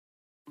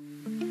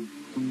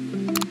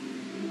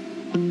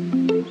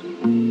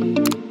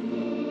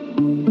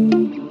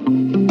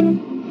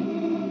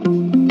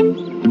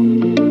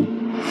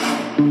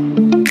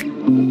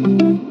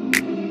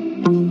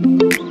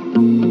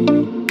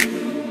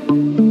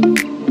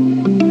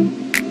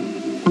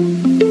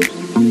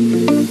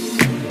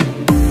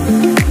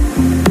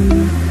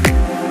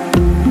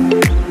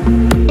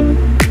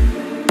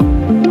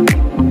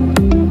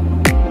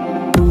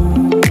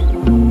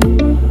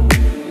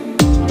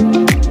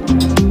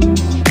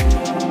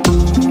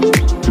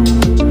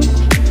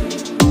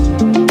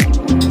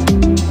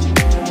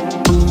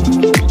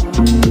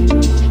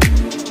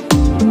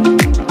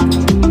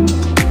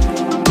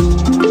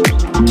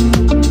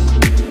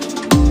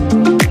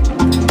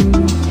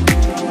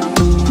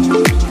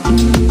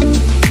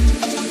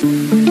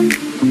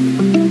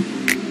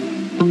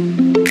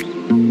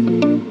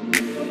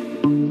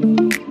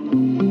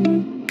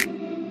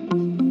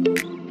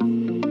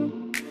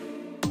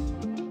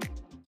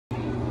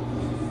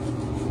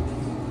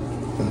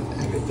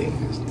Everything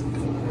has to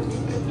go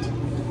perfect.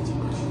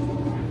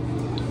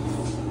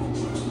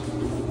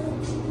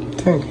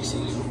 Turn,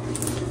 Khristian.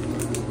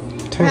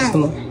 Turn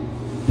some more.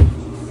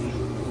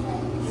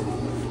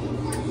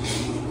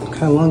 Look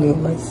how long it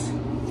was.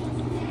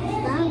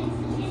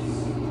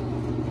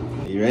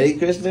 You ready,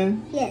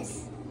 Khristian?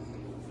 Yes.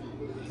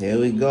 Here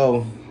we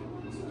go.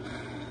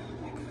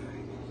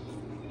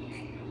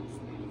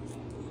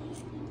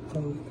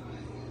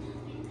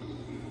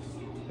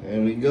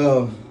 There we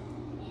go.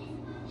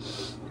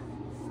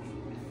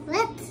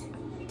 What?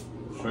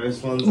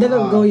 First one's Let them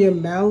off. go your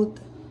mouth.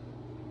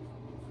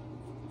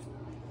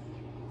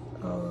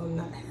 Oh, I'm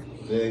not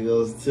happy. There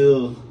goes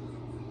two.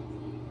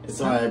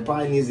 It's alright. It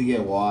probably needs to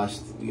get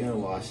washed. You gotta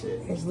wash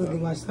it. It's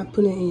looking like stop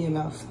putting it in your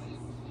mouth.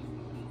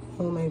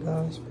 Oh my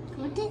gosh.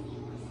 What did?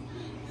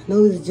 I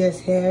know it's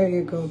just hair.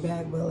 It go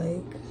back, but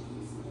like.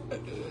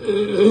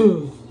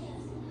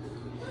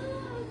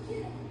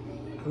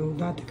 I'm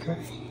about to cry.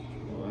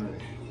 Why?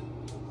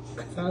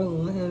 Because I don't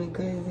want him to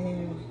cut his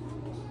hair.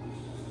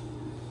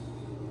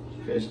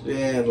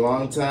 Khristian,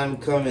 long time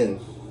coming.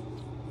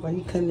 Why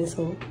you cutting this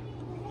whole?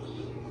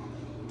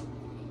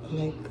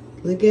 Like,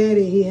 look at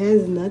it. He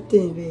has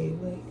nothing,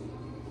 babe. Like,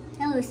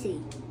 Let me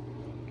see.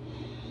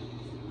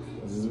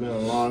 This has been a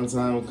long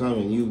time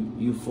coming.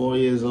 You 4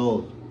 years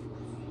old.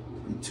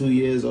 You 2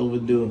 years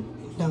overdue.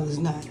 no, it's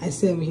not. I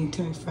said when he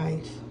turned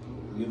 5.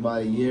 You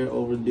about a year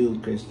overdue,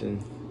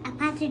 Khristian. I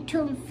about to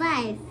turn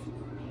 5.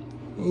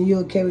 And you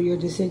okay with your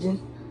decision?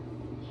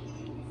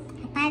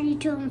 I about to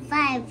turn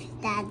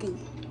 5, Daddy.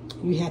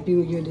 You happy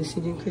with your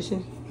decision,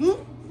 Khristian?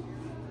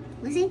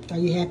 What's it? Are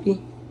you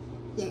happy?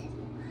 Yeah.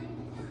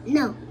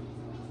 No.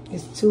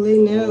 It's too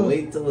late now. Well,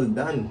 wait till it's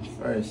done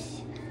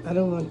first. I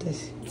don't want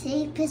this.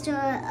 Take a picture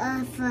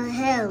of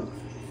him.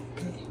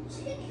 Okay.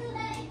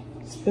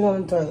 Spit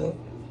on the toilet.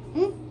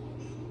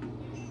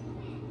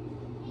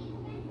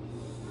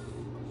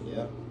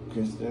 Yep,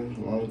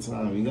 Khristian, long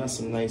time. You got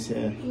some nice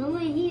hair. No more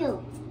here.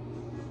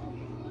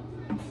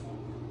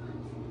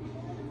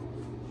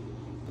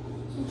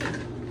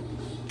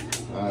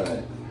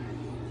 Alright.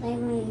 Like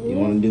right You here.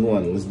 want to do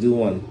one? Let's do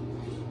one.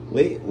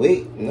 Wait.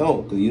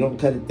 No, because you don't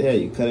cut it there.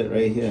 You cut it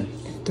right here.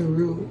 At the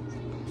root.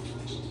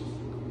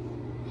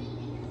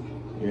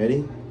 You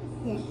ready?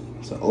 Yeah.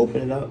 So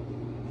open it up.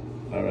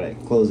 Alright,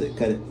 close it.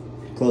 Cut it.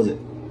 Close it.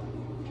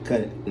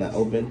 Cut it. Now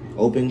open.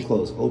 Open,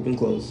 close. Open,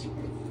 close.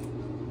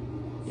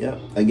 Yep.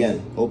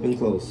 Again. Open,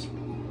 close.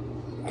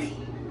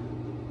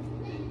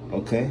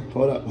 Okay.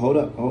 Hold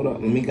up.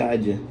 Let me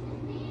guide you.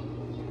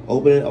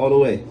 Open it all the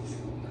way.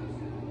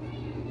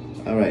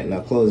 Alright,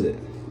 now close it.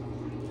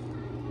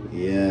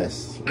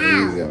 Yes.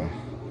 There you go.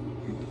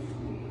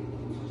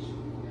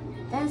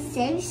 That's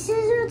safe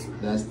scissors?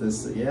 That's the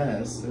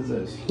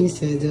scissors. He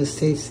said those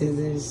safe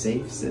scissors.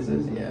 Safe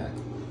scissors, yeah.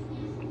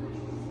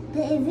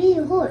 But it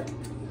really hurt.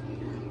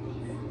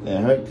 It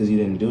hurt because you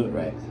didn't do it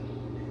right.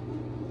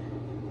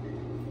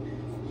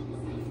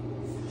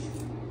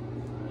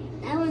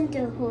 I want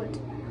to hurt.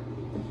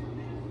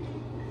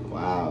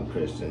 Wow,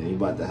 Khristian, you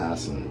about to have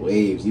some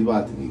waves. You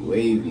about to be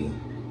wavy.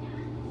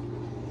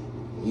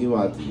 You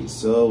about to be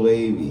so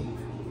wavy.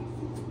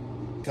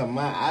 Come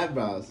my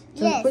eyebrows.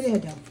 Yes. Put your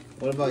head down.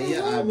 What about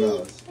your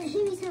eyebrows? Give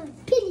me some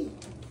pity.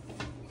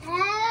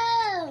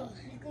 Oh!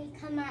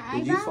 Come my eyebrows?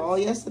 Did you fall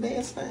yesterday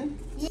or something?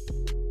 Yeah.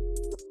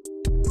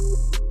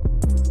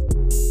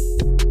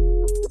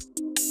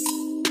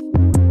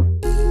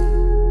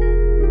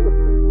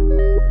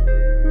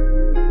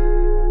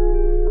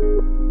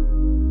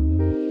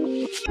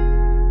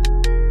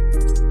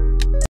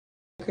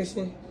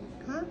 Khristian,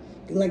 Huh?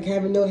 you like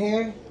having no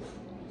hair?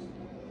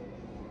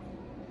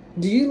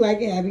 Do you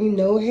like having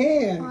no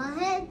hair?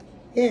 Forehead?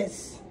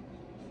 Yes.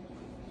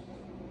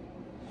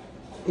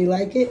 You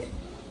like it?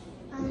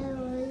 I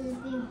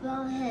want to be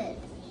forehead.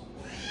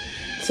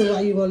 So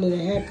why you wanted a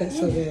haircut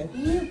so bad?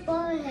 You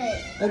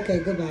forehead. Okay,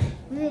 goodbye.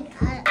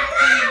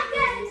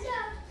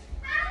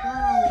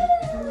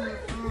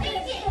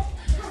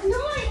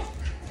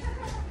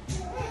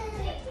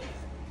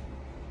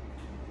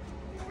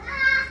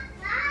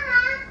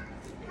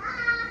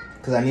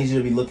 Because I need you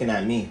to be looking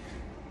at me.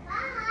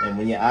 And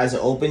when your eyes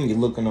are open, you're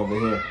looking over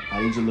here.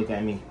 I need you to look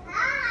at me.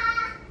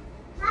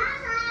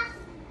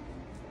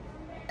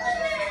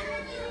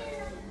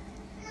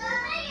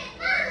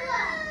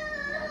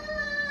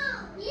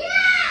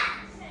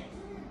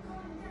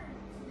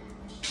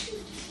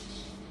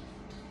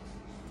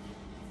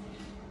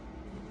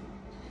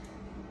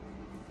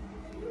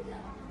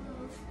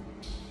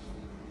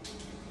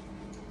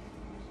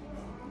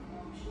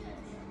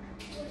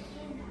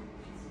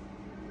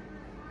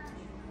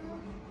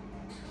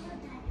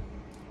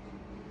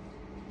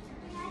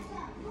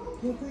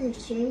 You're gonna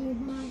shave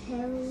my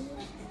hair?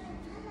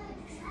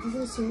 Is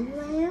it shaving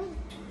my hair?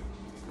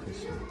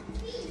 Khristian.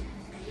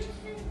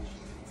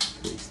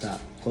 Wait, stop.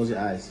 Close your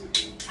eyes.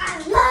 I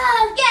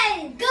love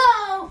getting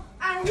go.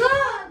 I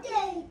love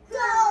getting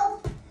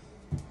go.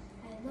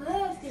 I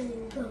love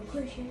getting go,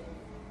 Khristian.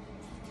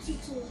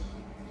 Chichi.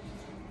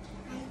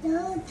 I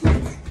love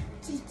getting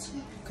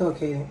Chichi. Go,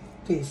 Kaden.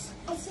 Peace.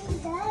 I said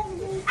that.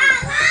 I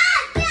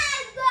love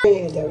getting go.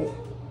 Yeah, David.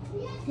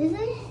 Is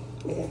it?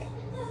 Yeah.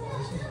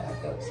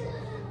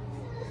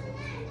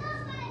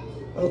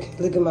 Okay,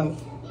 look at mommy.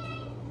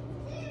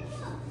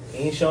 You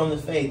ain't show him the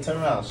fade. Turn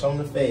around. Show him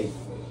the fade.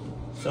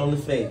 Show him the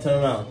fade.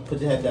 Turn around.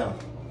 Put your head down.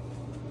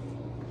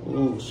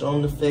 Ooh, show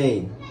him the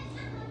fade.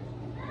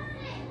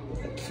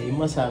 Okay, he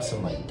must have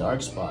some like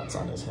dark spots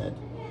on his head.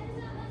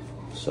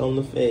 Show him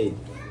the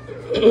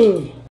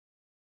fade.